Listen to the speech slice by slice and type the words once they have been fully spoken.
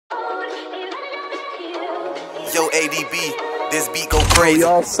ADB, this beat go crazy.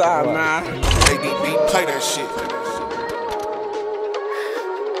 Outside, man. ADB, play that shit.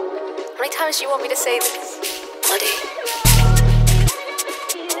 How many times do you want me to say this? Bloody.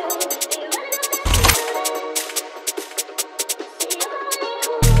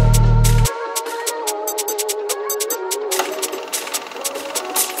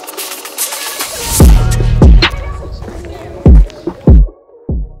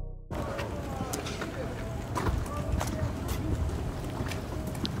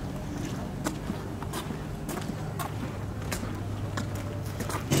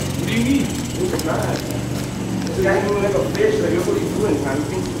 This guy moving like a fish, like look what he's doing, man. He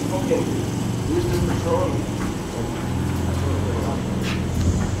thinks he's fucking Mr. Patrol.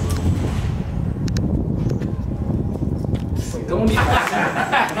 Don't eat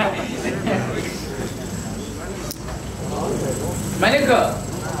my nigga,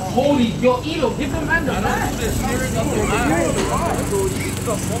 holy, yo, Elo, give him man the man.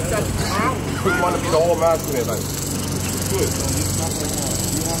 Quick one to be the whole mask in it, like.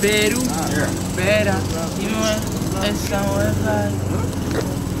 Peru, Pera, you know essa like.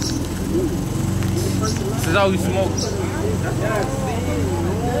 This is how we smoke.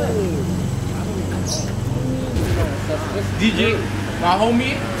 DJ, my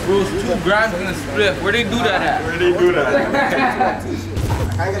homie rolls 2 grams in a split. Where they do that at? Where they do that? I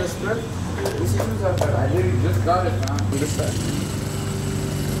can't get a split. I literally just got it, man. This side.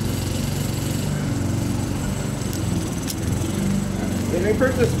 Then they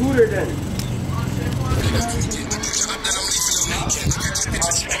purchased a scooter then.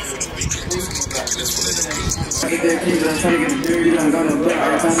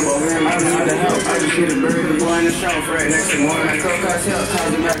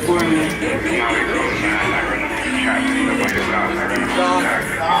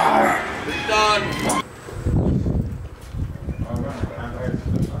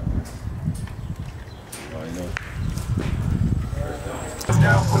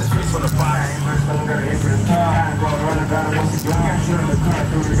 Down, put his face on the fire.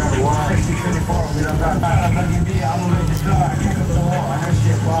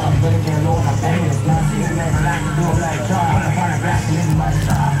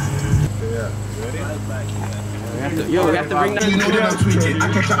 Yo, we have to bring that. You know that I'm tweaking. I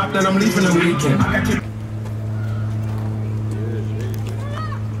catch her up, then I'm leaving the weekend.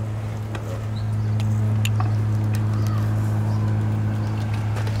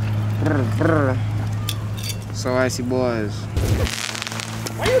 So icy boys.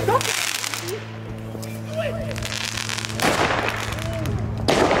 Why you ducking?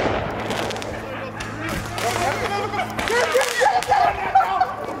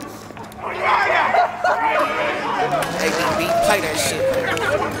 ADB, play that shit.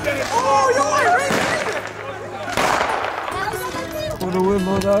 Oh, the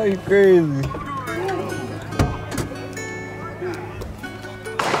windows out, you crazy.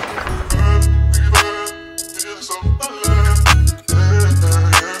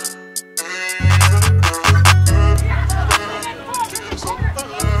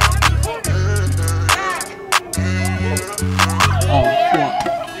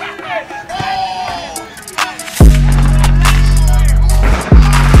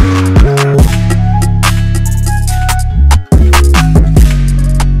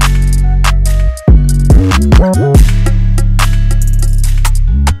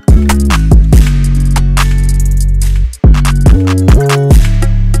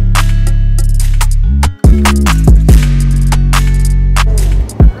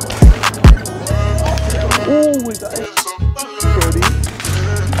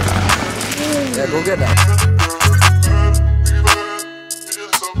 Yeah, go get that.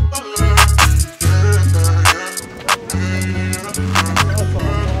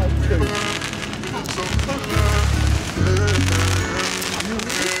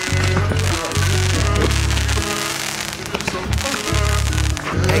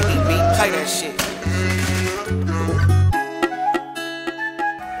 ADB, play that shit.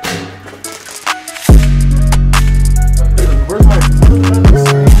 Where's my lighter?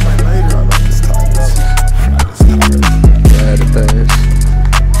 Yeah, the things.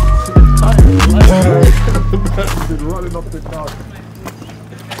 Been running up the clock.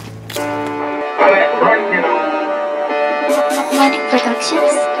 Magic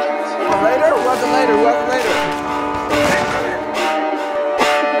Productions. Later? Welcome later, welcome later.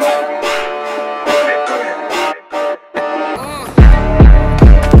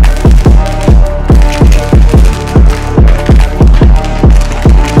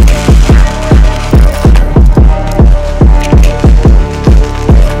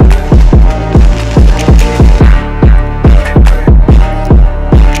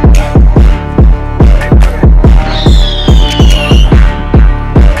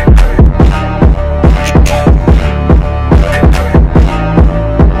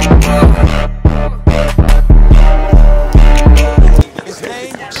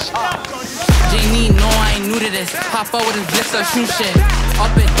 nigga shoot shit.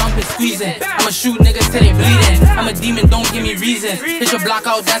 Up it, dump it, squeezing. I'ma shoot niggas till they bleeding. I'm a demon, don't give me reason. Hit your block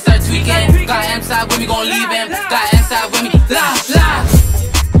out, that's our tweaking. Got M side with me, gon' leave him. Got N side with me, la, la.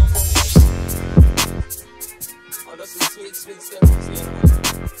 Oh, that's some sweet, sweet stuff.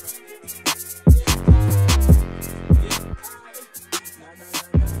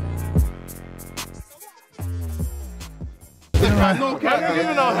 No, can't give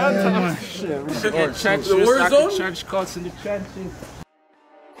me no hand. Shit, trenches, the war zone? trench coats in the trenches.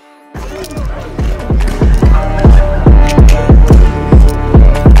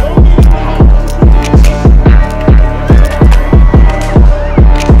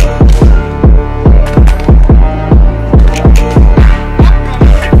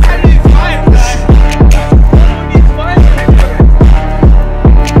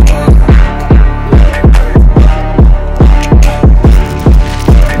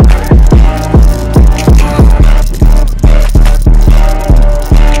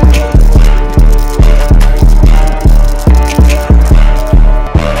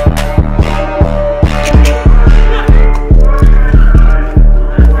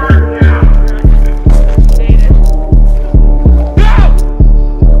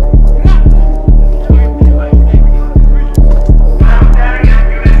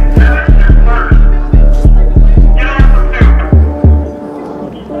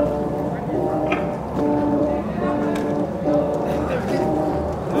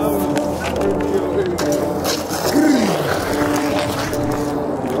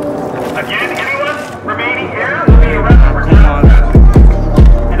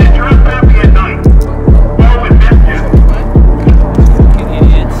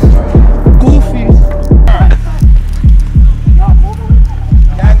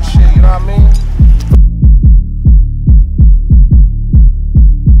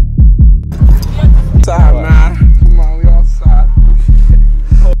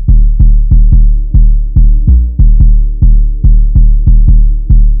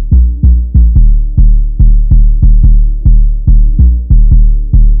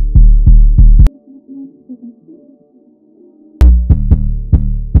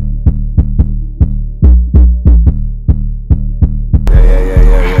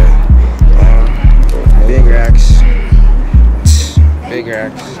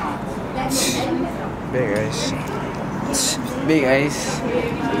 Big ice.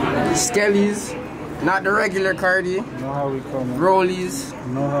 Skellies. Not the regular Cardi. Know how we coming. Rollies.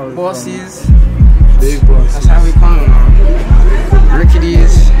 Know how we Bossies. coming. Big bossies. That's how we coming, man.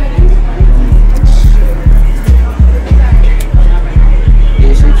 Ricketies.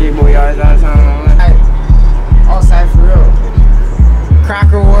 HBK boy eyes all the time, man. Outside for real.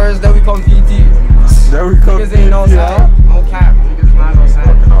 Cracker Wars, that we come PT. There we come. Niggas ain't outside.